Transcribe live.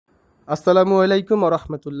আসসালামু আলাইকুম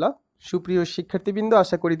রহমতুল্লাহ। সুপ্রিয় শিক্ষার্থীবৃন্দ,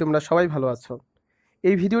 আশা করি তোমরা সবাই ভালো আছো।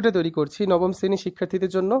 এই ভিডিওটা তৈরি করছি নবম শ্রেণীর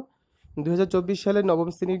শিক্ষার্থীদের জন্য। 2024 সালের নবম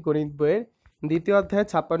শ্রেণীর গণিত বইয়ের দ্বিতীয় অধ্যায়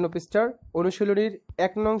 56 পৃষ্ঠার অনুশীলনীর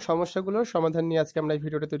 1 নং সমস্যাগুলোর সমাধান নিয়ে আজকে আমরা এই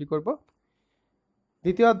ভিডিওটা তৈরি করব।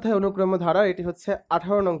 দ্বিতীয় অধ্যায় অনুক্রম ধারা, এটি হচ্ছে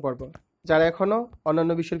 18 নং পর্ব। যারা এখনও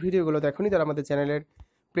অন্যান্য বিষয়ের ভিডিওগুলো দেখোনি তারা আমাদের চ্যানেলের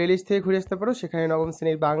প্লেলিস্ট থেকে ঘুরে আসতে পারো। সেখানে নবম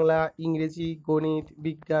শ্রেণীর বাংলা, ইংরেজি, গণিত,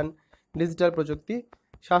 বিজ্ঞান, ডিজিটাল প্রযুক্তি,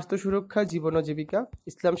 স্বাস্থ্য সুরক্ষা, জীবন ও জীবিকা,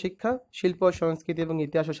 ইসলাম শিক্ষা, শিল্প ও সংস্কৃতি এবং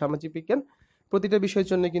ইতিহাস ও সামাজিক বিজ্ঞান, প্রতিটা বিষয়ের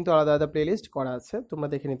জন্য কিন্তু আলাদা আলাদা প্লেলিস্ট করা আছে, তোমরা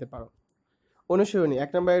দেখে নিতে পারো। অনুশীলনী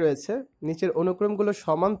 1 নম্বরে রয়েছে নিচের অনুক্রমগুলো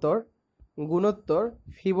সমান্তর, গুণোত্তর,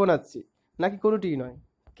 ফিবোনাচ্চি নাকি কোনোটিই নয়,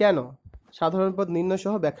 কেন? সাধারণ পদ নির্ণয়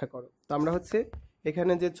সহ ব্যাখ্যা করো। তো আমরা হচ্ছে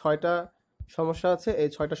এখানে যে 6টা সমস্যা আছে এই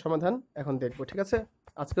 6টা সমাধান এখন দেখব, ঠিক আছে?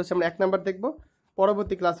 আজকে হচ্ছে আমরা 1 নাম্বার দেখব,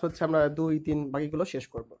 পরবর্তী ক্লাস হচ্ছে আমরা 2, 3 বাকিগুলো শেষ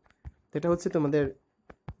করব। তো এটা হচ্ছে তোমাদের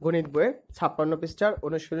গণিত বইয়ের 56 পৃষ্ঠার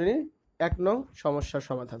অনুশীলনীর 1 নং সমস্যার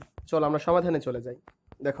সমাধান। চলো আমরা সমাধানে চলে যাই।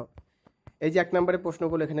 দেখো, এই যে 1 নম্বরের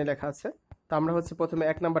প্রশ্নগুলো এখানে লেখা আছে। তো আমরা হচ্ছে প্রথমে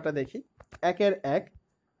 1 নাম্বারটা দেখি। 1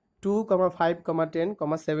 2, 5, 10,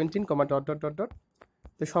 17, ...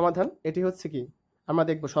 তো সমাধান এটি হচ্ছে কি, আমরা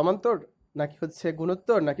দেখব সমান্তর নাকি হচ্ছে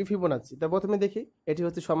গুণোত্তর নাকি ফিবোনাচ্চি। তো প্রথমে দেখি, এটি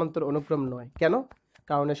হচ্ছে সমান্তর অনুক্রম নয়। কেন?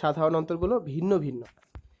 কারণ এর সাধারণ অন্তরগুলো ভিন্ন ভিন্ন।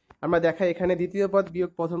 আমরা দেখাই এখানে দ্বিতীয় পদ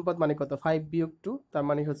বিয়োগ প্রথম পদ মানে কত, 5 বিয়োগ 2 তার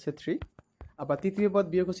মানে হচ্ছে 3। আবার তৃতীয় পদ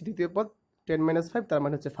বিয়োগ হচ্ছে দ্বিতীয় পদ 10 - 5 তার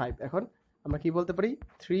মানে হচ্ছে 5। এখন আমরা কি বলতে পারি,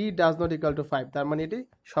 3 ডাজ নট ইকুয়াল টু 5, তার মানে এটি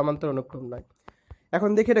সমান্তর অনুক্রম নয়। এখন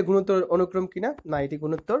দেখি এটা গুণোত্তর অনুক্রম কিনা। না, এটি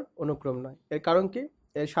গুণোত্তর অনুক্রম নয়। এর কারণ কি,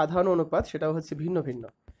 এর সাধারণ অনুপাত সেটাও হচ্ছে ভিন্ন ভিন্ন।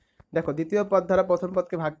 দেখো, দ্বিতীয় পদ দ্বারা প্রথম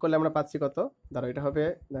পদকে ভাগ করলে আমরা পাচ্ছি কত, ধরো এটা হবে,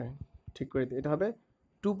 ঠিক করে দিই, এটা হবে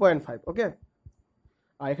 2.5, ওকে।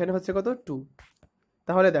 আর এখানে হচ্ছে কত, 2।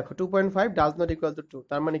 তাহলে দেখো 2.5 ডাজ নট ইকুয়াল টু 2,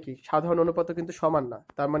 তার মানে কি সাধারণ অনুপাত কিন্তু সমান না,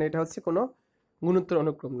 তার মানে এটা হচ্ছে কোনো গুণোত্তর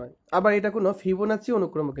অনুক্রম নয়। আবার এটা কোনো ফিবোনাচ্চি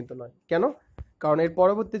অনুক্রমও কিন্তু নয়। কেন? কারণ এর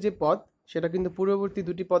পরবর্তী যে পদ সেটা কিন্তু পূর্ববর্তী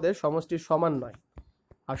দুটি পদের সমষ্টির সমান নয়।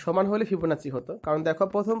 আর সমান হলে ফিবোনাচ্চি হতো। কারণ দেখো,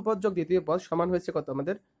 প্রথম পদ যোগ দ্বিতীয় পদ সমান হয়েছে কত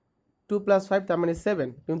আমাদের, 2 + 5 তার মানে 7,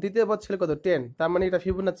 কিন্তু তৃতীয় পদ ছিল কত, 10, তার মানে এটা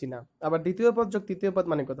ফিবোনাচ্চি না। আবার দ্বিতীয় পদ যোগ তৃতীয় পদ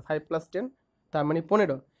মানে কত, 5 + 10 তার মানে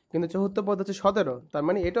 15, কিন্তু চতুর্থ পদ হচ্ছে 17, তার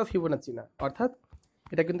মানে এটাও ফিবোনাচ্চি না। অর্থাৎ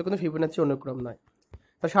এটা কিন্তু কোনো ফিবোনাচ্চি অনুক্রম নয়।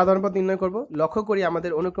 তো সাধারণ পদ নির্ণয় করব। লক্ষ্য করি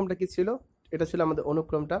আমাদের অনুক্রমটা কি ছিল, এটা ছিল আমাদের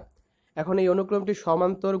অনুক্রমটা। এখন এই অনুক্রমটি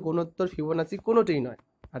সমান্তর, গুণোত্তর, ফিবোনাচ্চি কোনোটিই নয়,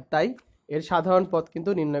 আর তাই এর সাধারণ পদ কিন্তু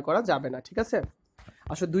নির্ণয় করা যাবে না, ঠিক আছে?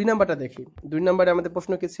 আসলে 2 নাম্বারটা দেখি। 2 নাম্বারে আমাদের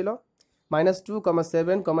প্রশ্ন কি ছিল, -2,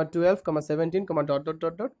 7, 12,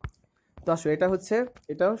 17... তো আসলে এটা হচ্ছে,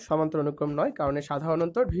 এটাও সমান্তর অনুক্রম নয়, কারণ এর সাধারণ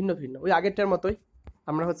অন্তর ভিন্ন ভিন্ন। ওই আগেরটার মতোই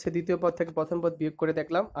আমরা হচ্ছে দ্বিতীয় পদ থেকে প্রথম পদ বিয়োগ করে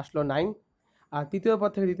দেখলাম, আসলো 9। আর তৃতীয় পদ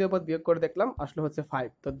থেকে দ্বিতীয় পদ বিয়োগ করে দেখলাম, আসলো হচ্ছে 5।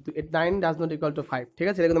 তো 9 ডাজ নট ইকুয়াল টু 5, ঠিক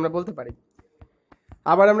আছে? এটা কিন্তু আমরা বলতে পারি।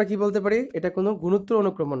 আবার আমরা কি বলতে পারি, এটা কোনো গুণোত্তর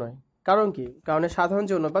অনুক্রম নয়। কারণ কি, কারণ এর সাধারণ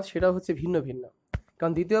যে অনুপাত সেটাও হচ্ছে ভিন্ন ভিন্ন।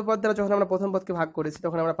 কারণ দ্বিতীয় পদ দ্বারা যখন আমরা প্রথম পদকে ভাগ করেছি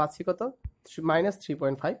তখন আমরা পাচ্ছি কত,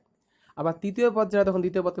 -3.5। আবার তৃতীয় পদ দ্বারা যখন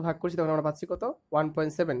দ্বিতীয় পদকে ভাগ করেছি তখন আমরা পাচ্ছি কত,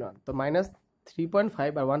 1.71। তো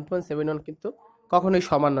 -3.5 আর 1.71 কিন্তু কখনোই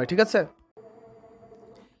সমান নয়, ঠিক আছে?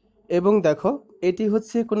 এবং দেখো, এটি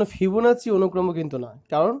হচ্ছে কোনো ফিবোনাচ্চি অনুক্রমও কিন্তু নয়,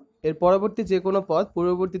 কারণ এর পরবর্তী যে কোনো পদ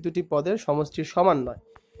পূর্ববর্তী দুটি পদের সমষ্টির সমান নয়।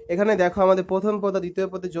 এখানে দেখো, আমাদের প্রথম পদ আর দ্বিতীয়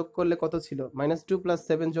পদে যোগ করলে কত ছিল, -2 +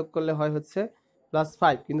 7 যোগ করলে হয় হচ্ছে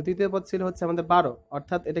 +5, কিন্তু তৃতীয় পদ ছিল হচ্ছে আমাদের 12,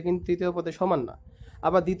 অর্থাৎ এটা কিন্তু তৃতীয় পদে সমান না।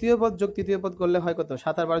 আবার দ্বিতীয় পদ যোগ তৃতীয় পদ করলে হয় কত,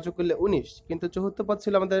 7 আর 12 যোগ করলে 19, কিন্তু চতুর্থ পদ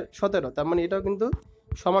ছিল আমাদের 17, তার মানে এটাও কিন্তু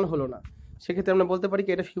সমান হলো না। সেক্ষেত্রে আমরা বলতে পারি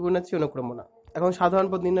কি এটা ফিবোনাচ্চি অনুক্রম না। এখন সাধারণ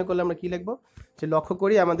পদ নির্ণয় করলে আমরা কি লিখবো, যে লক্ষ্য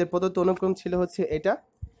করি আমাদের প্রদত্ত অনুক্রম ছিল হচ্ছে এটা।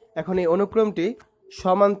 এখন এই অনুক্রমটি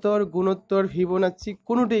সমান্তর, গুণোত্তর, ফিবোনাচ্চি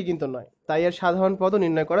কোনোটিই কিন্তু নয়, তাই এর সাধারণ পদও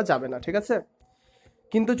নির্ণয় করা যাবে না, ঠিক আছে?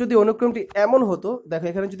 কিন্তু যদি অনুক্রমটি এমন হতো, দেখো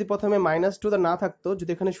এখানে যদি প্রথমে -2 না থাকতো, যদি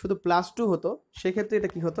এখানে শুধু +2 হতো, সেক্ষেত্রে এটা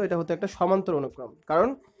কি হতো, এটা হতো একটা সমান্তর অনুক্রম। কারণ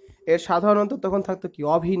এর সাধারণ অন্তর তখন থাকতো কি,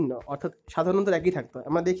 অভিন্ন, অর্থাৎ সাধারণ অন্তর একই থাকতো।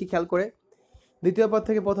 আমরা দেখি খেয়াল করে, দ্বিতীয় পদ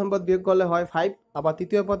থেকে প্রথম পদ বিয়োগ করলে হয় 5, আবার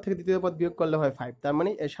তৃতীয় পদ থেকে দ্বিতীয় পদ বিয়োগ করলে হয় 5, তার মানে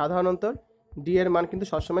এর সাধারণ অন্তর ডি এর মান কিন্তু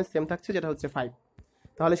সবসময় সেম থাকছে, যেটা হচ্ছে 5।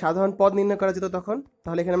 তাহলে সাধারণ পদ নির্ণয় করা যেত তখন।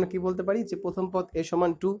 তাহলে এখানে আমরা কি বলতে পারি, যে প্রথম পদ a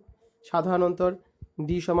 = 2, সাধারণ অন্তর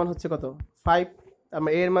ডি সমান হচ্ছে কত, 5।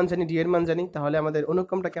 আমরা a এর মান জানি, ডি এর মান জানি, তাহলে আমাদের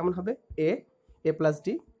অনুক্রমটা কেমন হবে, a + d,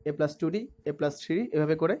 a + 2d, a + 3d,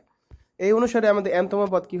 এভাবে করে। এই অনুসারে আমাদের n তম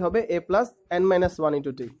পদ কি হবে, a + n - 1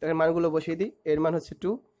 * d। এর মানগুলো বসিয়ে দিই। এর মান হচ্ছে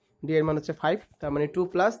 2, ডি এর মান হচ্ছে 5, তার মানে 2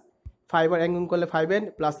 + 5 আর n গুণ করলে 5n,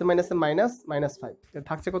 প্লাসে মাইনাসে -5,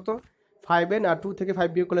 থাকছে কত, 5n, আর 2 থেকে 5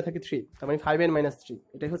 বিয়োগ করলে থাকে 3, তার মানে 5n - 3।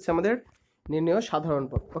 এটাই হচ্ছে আমাদের নির্ণেয় সাধারণ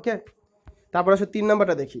পদ, ওকে। তারপর আসলে 3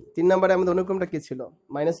 নাম্বারটা দেখি। 3 নাম্বারে আমাদের অনুক্রমটা কি ছিল?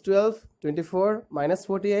 -12, 24,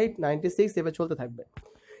 -48, 96 এভাবে চলতে থাকবে।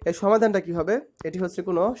 এর সমাধানটা কি হবে? এটি হচ্ছে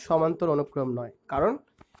কোনো সমান্তর অনুক্রম নয়, কারণ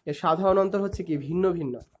এর সাধারণ অন্তর হচ্ছে কি ভিন্ন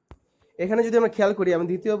ভিন্ন। এখানে যদি আমরা খেয়াল করি, আমি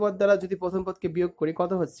দ্বিতীয় পদ দ্বারা যদি প্রথম পদকে বিয়োগ করি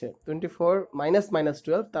কত হচ্ছে? 24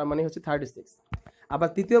 -12, তার মানে হচ্ছে 36। আবার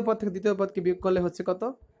তৃতীয় পদ থেকে দ্বিতীয় পদকে বিয়োগ করলে হচ্ছে কত?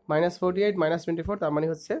 -48 -24, তার মানে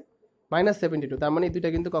হচ্ছে -72। তার মানে এই দুইটা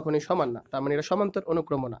কিন্তু কখনোই সমান না, তার মানে এটা সমান্তর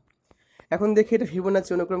অনুক্রম না। এখন দেখি এটা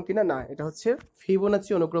ফিবোনাচি অনুক্রম কিনা। না, এটা হচ্ছে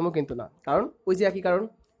ফিবোনাচি অনুক্রমও কিন্তু না, কারণ ওই যে একই কারণ,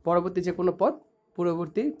 পরবর্তী যে কোনো পদ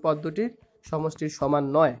পূর্ববর্তী পদ দুটির সমষ্টির সমান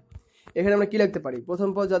নয়। এখানে আমরা কি লিখতে পারি? প্রথম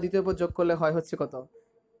পদ যা দ্বিতীয় পদ যোগ করলে হয় হচ্ছে কত?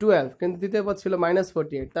 12, কিন্তু দ্বিতীয় পদ ছিল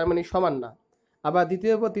 -48, তার মানে সমান না। আবার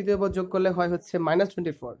দ্বিতীয় পদ তৃতীয় পদ যোগ করলে হয় হচ্ছে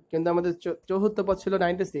 -24, কিন্তু আমাদের চতুর্থ পদ ছিল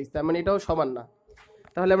 96, তার মানে এটাও সমান না।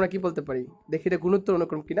 তাহলে আমরা কি বলতে পারি? দেখি এটা গুণোত্তর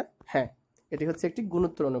অনুক্রম কিনা। হ্যাঁ, এটি হচ্ছে একটি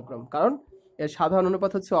গুণোত্তর অনুক্রম, কারণ এর সাধারণ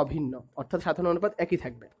অনুপাত হচ্ছে অভিন্ন, অর্থাৎ সাধারণ অনুপাত একই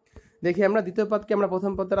থাকবে। দেখি আমরা দ্বিতীয় পদকে আমরা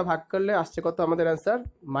প্রথম পদ দ্বারা ভাগ করলে আসছে কত আমাদের অ্যান্সার?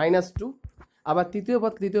 -2। আবার তৃতীয়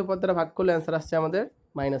পদকে দ্বিতীয় পদ দ্বারা ভাগ করলে অ্যান্সার আসছে আমাদের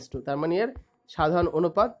 -2। তার মানে এর সাধারণ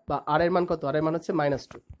অনুপাত বা আর এর মান কত? আর এর মান হচ্ছে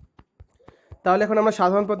 -2। তাহলে এখন আমরা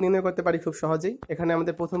সাধারণ পদ নির্ণয় করতে পারি খুব সহজেই। এখানে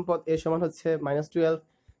আমাদের প্রথম পদ এ সমান হচ্ছে -12,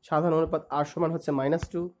 সাধারণ অনুপাত আর সমান হচ্ছে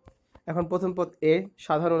 -2। এখন প্রথম পদ এ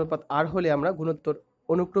সাধারণ অনুপাত আর হলে আমরা গুণোত্তর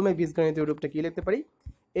অনুক্রমে বীজগণিতীয় রূপটা কি লিখতে পারি?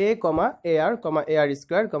 a, ar, ar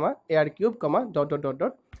square, ar cube, dot dot dot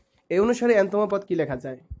dot. এই অনুসারে nতম পদ কি লেখা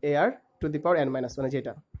যায়? ar to the power n-1,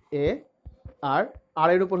 যেটা a আর আর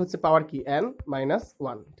এর উপর হচ্ছে পাওয়ার কি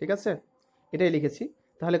n-1, ঠিক আছে? এটাই লিখেছি।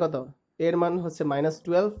 তাহলে কত? এর মান হচ্ছে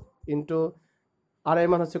 -12 ইন্টু আর এর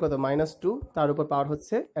মান হচ্ছে কত? -2, তার উপর পাওয়ার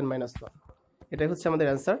হচ্ছে n-1। এটাই হচ্ছে আমাদের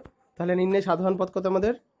অ্যান্সার। তাহলে নির্ণয় সাধারণ পদ কত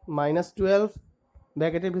আমাদের? -12,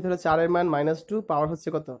 ব্র্যাকেটের ভিতরে হচ্ছে আর এর মান -2, পাওয়ার হচ্ছে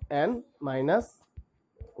কত? n-1।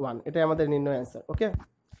 এটাই আমাদের নির্ণয় অ্যান্সার। ওকে,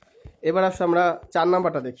 এবার আসলে আমরা 4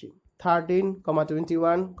 নাম্বারটা দেখি। 13,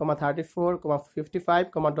 21, 34, 55,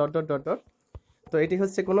 ডট ডট ডট ডট। তো এটি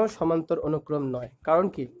হচ্ছে কোনো সমান্তর অনুক্রম নয়, কারণ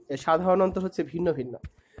কি এর সাধারণ অন্তর হচ্ছে ভিন্ন ভিন্ন।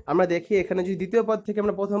 আমরা দেখি এখানে যদি দ্বিতীয় পদ থেকে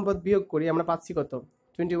আমরা প্রথম পদ বিয়োগ করি, আমরা পাচ্ছি কত?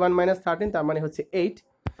 21 - 13, তার মানে হচ্ছে 8।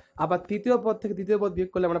 আবার তৃতীয় পদ থেকে দ্বিতীয় পদ বিয়োগ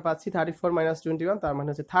করলে আমরা পাচ্ছি 34 - 21, তার মানে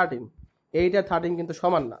হচ্ছে 13। 8 আর 13 কিন্তু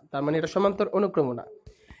সমান না, তার মানে এটা সমান্তর অনুক্রম না।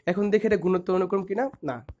 এখন দেখি এটা গুণোত্তর অনুক্রম কিনা।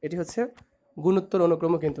 না, এটি হচ্ছে গুণোত্তর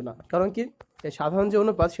অনুক্রমও কিন্তু না, কারণ কি এই সাধারণ যে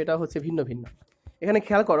অনুপাত সেটা হচ্ছে ভিন্ন ভিন্ন। এখানে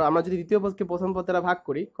খেয়াল করো, আমরা যদি দ্বিতীয় পদকে প্রথম পদ দ্বারা ভাগ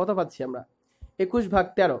করি কত পাচ্ছি আমরা?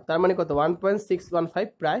 21/13, তার মানে কত? 1.615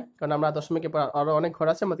 প্রায়, কারণ আমরা দশমিকে আরো অনেক ঘর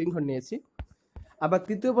আছে, আমরা 3 ঘর নিয়েছি। আবার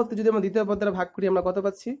তৃতীয় পদকে যদি আমরা দ্বিতীয় পদ দ্বারা ভাগ করি আমরা কত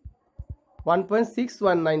পাচ্ছি?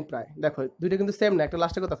 1.619 প্রায়। দেখো দুইটা কিন্তু সেম না, একটা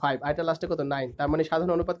লাস্টে কত 5 আর একটা লাস্টে কত 9, তার মানে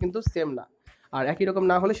সাধারণ অনুপাত কিন্তু সেম না। আর একই রকম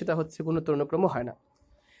না হলে সেটা হচ্ছে গুণোত্তর অনুক্রমও হয় না।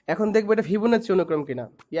 এখন দেখবো এটা ফিবোনাচি অনুক্রম কিনা।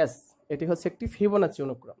 ইয়েস, এটি হচ্ছে একটি ফিবোনাচি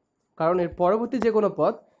অনুক্রম, কারণ এর পরবর্তী যে কোনো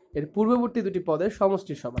পদ এর পূর্ববর্তী দুটি পদের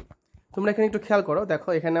সমষ্টির সমান। তোমরা এখানে একটু খেয়াল করো, দেখো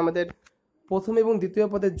এখানে আমাদের প্রথম এবং দ্বিতীয়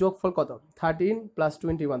পদের যোগফল কত? 13 +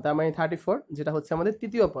 21, তার মানে 34, যেটা হচ্ছে আমাদের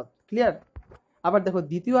তৃতীয় পদ। ক্লিয়ার? আবার দেখো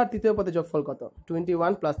দ্বিতীয় আর তৃতীয় পদের যোগফল কত?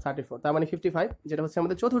 21 + 34, তার মানে 55, যেটা হচ্ছে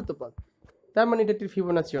আমাদের চতুর্থ পদ। তার মানে এটা একটি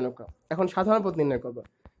ফিবোনাচি অনুক্রম। এখন সাধারণ পদ নির্ণয় করবো।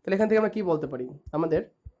 তাহলে এখান থেকে আমরা কি বলতে পারি? আমাদের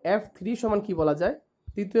f3 সমান কি বলা যায়?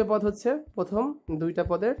 তৃতীয় পদ হচ্ছে প্রথম দুইটা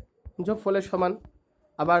পদের যোগফলের সমান।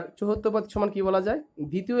 আবার চতুর্থ পদ সমান কি বলা যায়?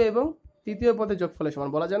 দ্বিতীয় এবং তৃতীয় পদের যোগফলের সমান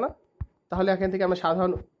বলা যায় না? তাহলে এখান থেকে আমরা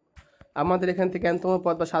আমাদের এখান থেকে nতম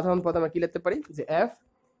পদ বা সাধারণ পদ আমরা কি লিখতে পারি? যে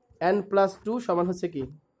fn+2 সমান হচ্ছে কি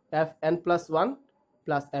fn+1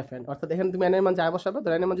 + fn, অর্থাৎ এখানে তুমি n এর মান যা বসাবে,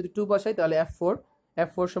 ধর n এর মান যদি 2 বসাই তাহলে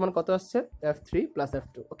f4 সমান কত আসছে? f3 +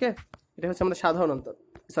 f2। ওকে, এটা হচ্ছে আমাদের সাধারণ অন্তর,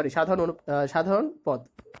 সরি সাধারণ পদ।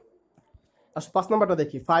 আর 5 নাম্বারটা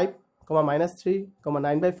দেখি। 5, -3,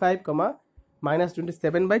 9/5,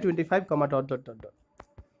 -27/25, ডট ডট ডট ডট।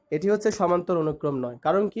 এটি হচ্ছে সমান্তর অনুক্রম নয়,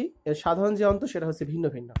 কারণ কি এর সাধারণ যে অন্তর সেটা হচ্ছে ভিন্ন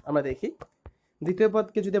ভিন্ন। আমরা দেখি দ্বিতীয়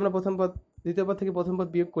পদকে যদি আমরা দ্বিতীয় পদ থেকে প্রথম পদ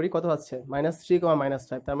বিয়োগ করি কত আছে? -3,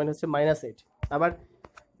 -5, তার মানে হচ্ছে -8। আবার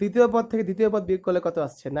তৃতীয় পদ থেকে দ্বিতীয় পদ বিয়োগ করলে কত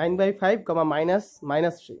আসছে? 9/5,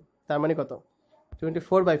 -3, তার মানে কত?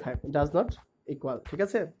 24/5, ডাজ নট ইকুয়াল। ঠিক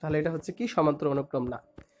আছে, তাহলে এটা হচ্ছে কি সমান্তর অনুক্রম না।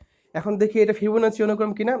 এখন দেখি এটা ফিবোনাচি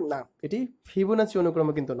অনুক্রম কিনা। না, এটি ফিবোনাচি অনুক্রম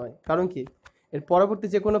কিন্তু নয়, কারণ কি এর পরবর্তী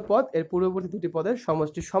যে কোনো পদ এর পূর্ববর্তী দুটি পদের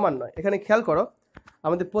সমষ্টি সমান নয়। এখানে খেয়াল করো,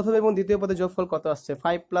 আমাদের প্রথম এবং দ্বিতীয় পদের যোগফল কত আসছে?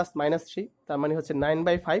 5 + -3, তার মানে হচ্ছে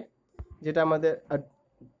 9/5, যেটা আমাদের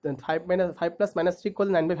 5 + -3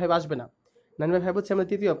 করলে 9/5 আসবে না। 9/5 হচ্ছে আমাদের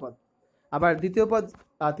তৃতীয় পদ। আবার তৃতীয়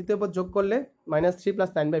পদ যোগ করলে -3 +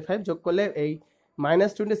 9/5 যোগ করলে এই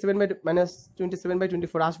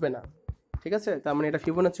 -27/24 আসবে না। ঠিক আছে, তার মানে এটা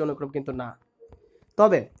ফিবোনাচি অনুক্রম কিন্তু না।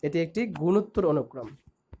 তবে এটি একটি গুণোত্তর অনুক্রম,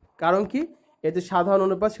 কারণ কি এর যে সাধারণ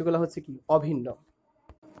অনুপাত সেগুলো হচ্ছে কি অভিন্ন।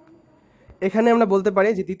 এখানে আমরা বলতে পারি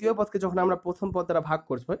যে দ্বিতীয় পদকে যখন আমরা প্রথম পদ দ্বারা ভাগ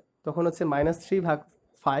করবো তখন হচ্ছে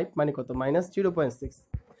 -3/5 মানে কত -0.6।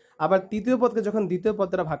 আবার তৃতীয় পদকে যখন দ্বিতীয় পদ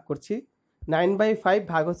দ্বারা ভাগ করছি 9/5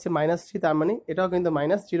 ভাগ হচ্ছে -3, তার মানে এটাও কিন্তু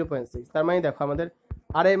 -0.6। তার মানে দেখো আমাদের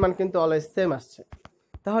আর এর মান কিন্তু অলওয়েজ সেম আসছে।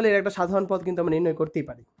 তাহলে এর একটা সাধারণ পদ কিন্তু আমরা নির্ণয় করতেই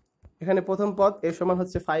পারি। এখানে প্রথম পদ এর সমান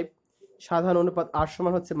হচ্ছে 5, সাধারণ অনুপাত আর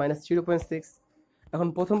সমান হচ্ছে -0.6। এখন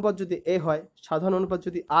প্রথম পদ যদি এ হয়, সাধারণ অনুপাত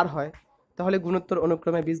যদি আর হয়, তাহলে গুণোত্তর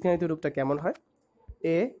অনুক্রমে বীজগণিত রূপটা কেমন হয়?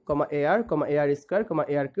 a, ar, ar square,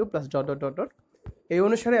 ar cube plus dot dot dot dot. এই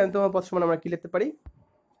অনুসারে n তম পদ সমান আমরা কি লিখতে পারি?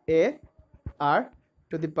 a r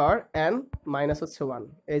to the power n minus হচ্ছে 1।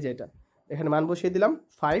 এই যে এটা এখানে মান বসিয়ে দিলাম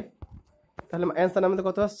 5। তাহলে অ্যান্সার আমাদের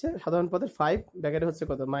কত আসছে? সাধারণ পদের 5 ব্র্যাকেটে হচ্ছে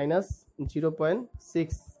কত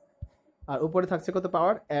 -0.6, আর উপরে থাকছে কত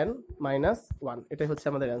পাওয়ার n মাইনাস 1। এটাই হচ্ছে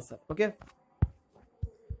আমাদের অ্যান্সার। ওকে,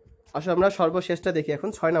 আসলে আমরা সর্বশেষটা দেখি এখন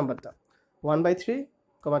 6 নাম্বারটা। 1/3,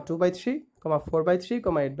 2/3, 4/3,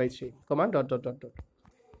 8/3, ডট ডট ডট ডট।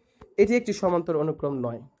 এটি একটি সমান্তর অনুক্রম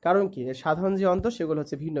নয়, কারণ কি এর সাধারণ যে অন্তর সেগুলো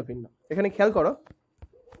হচ্ছে ভিন্ন ভিন্ন। এখানে খেয়াল করো,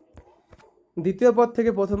 দ্বিতীয় পদ থেকে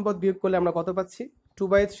প্রথম পদ বিয়োগ করলে আমরা কত পাচ্ছি?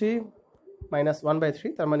 2/3 মাইনাস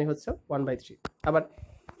 1/3, তার মানে হচ্ছে 1/3। আবার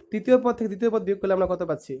তৃতীয় পদ থেকে দ্বিতীয় পদ বিয়োগ করলে আমরা কত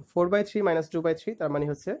পাচ্ছি? 4/3 মাইনাস 2/3, তার মানে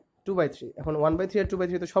হচ্ছে 2/3। এখন 1/3 আর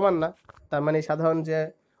 2/3 তো সমান না, তার মানে সাধারণ যে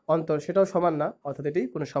অন্তর সেটাও সমান না, অর্থাৎ এটি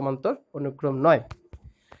কোনো সমান্তর অনুক্রম নয়।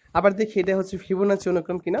 আবার দেখি এটা হচ্ছে ফিবোনাচি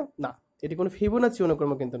অনুক্রম কিনা। না, এটি কোনো ফিবোনাচি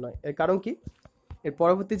অনুক্রম কিন্তু নয়। এর কারণ কি? এর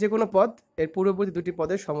পরবর্তী যে কোনো পদ এর পূর্ববর্তী দুটি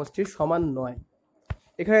পদের সমষ্টির সমান নয়।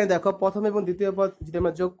 এখানে দেখো প্রথম এবং দ্বিতীয় পদ যদি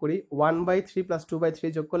আমরা যোগ করি 1/3 প্লাস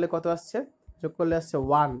 2/3 যোগ করলে কত আসছে? যোগ করলে আসছে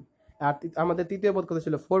 1। আর আমাদের তৃতীয় পদ কত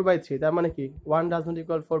ছিল? 4/3, তার মানে কি 1 ডাজ নট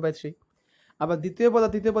ইকুয়াল 4/3। আবার দ্বিতীয় পদ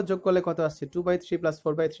আর তৃতীয় পদ যোগ করলে কত আসছে? 2/3 প্লাস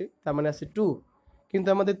 4/3, তার মানে আসছে 2। কিন্তু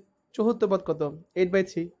আমাদের চতুর্থ পদ কত?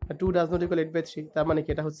 8/3, আর 2 ডাজ নট ইকুয়াল 8/3, তার মানে কি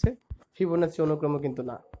এটা হচ্ছে ফিবোনাচি অনুক্রম কিন্তু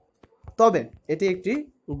না। তবে এটি একটি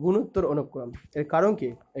গুণোত্তর অনুক্রম। এর কারণ কি?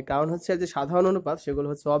 এর কারণ হচ্ছে যে সাধারণ অনুপাত সেগুলো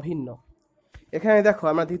হচ্ছে অভিন্ন। এখানে দেখো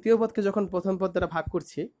আমরা দ্বিতীয় পদকে যখন প্রথম পদ দ্বারা ভাগ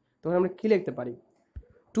করছি তখন আমরা কি লিখতে পারি?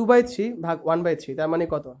 2/3 ভাগ 1/3, তার মানে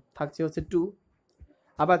কত থাকছে? হচ্ছে 2।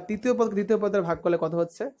 আবার তৃতীয় পদকে দ্বিতীয় পদ দ্বারা ভাগ করলে কত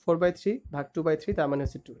হচ্ছে? 4/3 ভাগ 2/3, তার মানে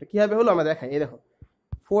হচ্ছে 2। এটা কীভাবে হলো আমরা দেখাই। এই দেখো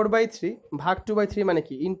 4/3 ভাগ 2/3 মানে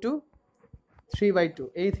কি? ইন্টু 3/2।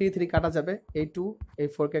 এই 3 কাটা যাবে, এই 2 এই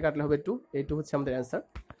 4কে কাটলে হবে 2। এই 2 হচ্ছে আমাদের অ্যান্সার।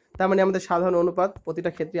 তার মানে আমাদের সাধারণ অনুপাত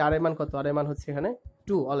প্রতিটা ক্ষেত্রে আর এর মান কত? আর এর মান হচ্ছে এখানে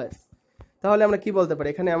 2 অলওয়েজ। তাহলে আমরা কি বলতে পারি?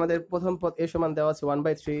 এখানে আমাদের প্রথম পদ এ সমান দেওয়া আছে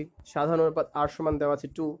 1/3, সাধারণ অনুপাত আর সমান দেওয়া আছে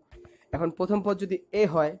 2। এখন প্রথম পদ যদি এ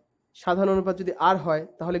হয়, সাধারণ অনুপাত যদি আর হয়,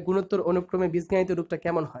 তাহলে গুণোত্তর অনুক্রমে বীজগণিত রূপটা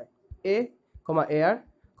কেমন হয়? a, ar,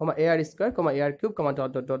 ar square, ar cube,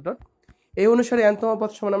 dot dot dot dot. এই অনুসারে n তম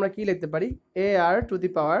পদ সমান আমরা কি লিখতে পারি? ar to the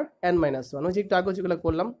power n minus 1। ওই যে একটু আগে যেগুলো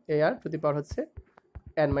করলাম, ar টু দি পাওয়ার হচ্ছে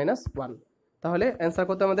n মাইনাস 1। তাহলে অ্যান্সার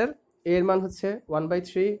কত আমাদের? a এর মান হচ্ছে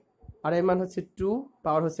 1/3, আর এর মান হচ্ছে 2,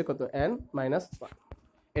 পাওয়ার হচ্ছে কত? n minus 1।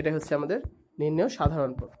 এটাই হচ্ছে আমাদের নির্ণয়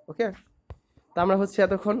সাধারণ পদ। ওকে, তা আমরা হচ্ছে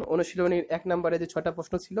এতক্ষণ অনুশীলনীর 1 নম্বরে যে 6টা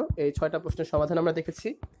প্রশ্ন ছিল এই 6টা প্রশ্নের সমাধান আমরা দেখেছি।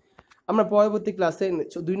 আমরা পরবর্তী ক্লাসে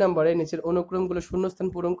 2 নম্বরে নিচের অনুক্রমগুলো শূন্যস্থান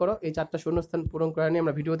পূরণ করো, এই 4টা শূন্যস্থান পূরণ করা নিয়ে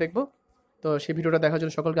আমরা ভিডিও দেখব। তো সেই ভিডিওটা দেখার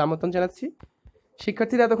জন্য সকলকে আমন্ত্রণ জানাচ্ছি।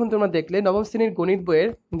 শিক্ষার্থীরা এতক্ষণ তোমরা দেখলে নবম শ্রেণীর গণিত বইয়ের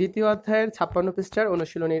দ্বিতীয় অধ্যায়ের 56 পৃষ্ঠার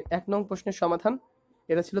অনুশীলনীর 1 নং প্রশ্নের সমাধান।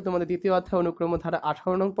 এটা ছিল তোমাদের দ্বিতীয় অধ্যায় অনুক্রম ধারা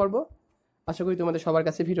 18 নং পর্ব। আশা করি তোমাদের সবার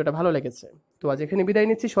কাছে ভিডিওটা ভালো লেগেছে। তো আজ এখানে বিদায়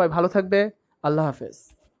নিচ্ছি, সবাই ভালো থাকবে। আল্লাহ হাফেজ।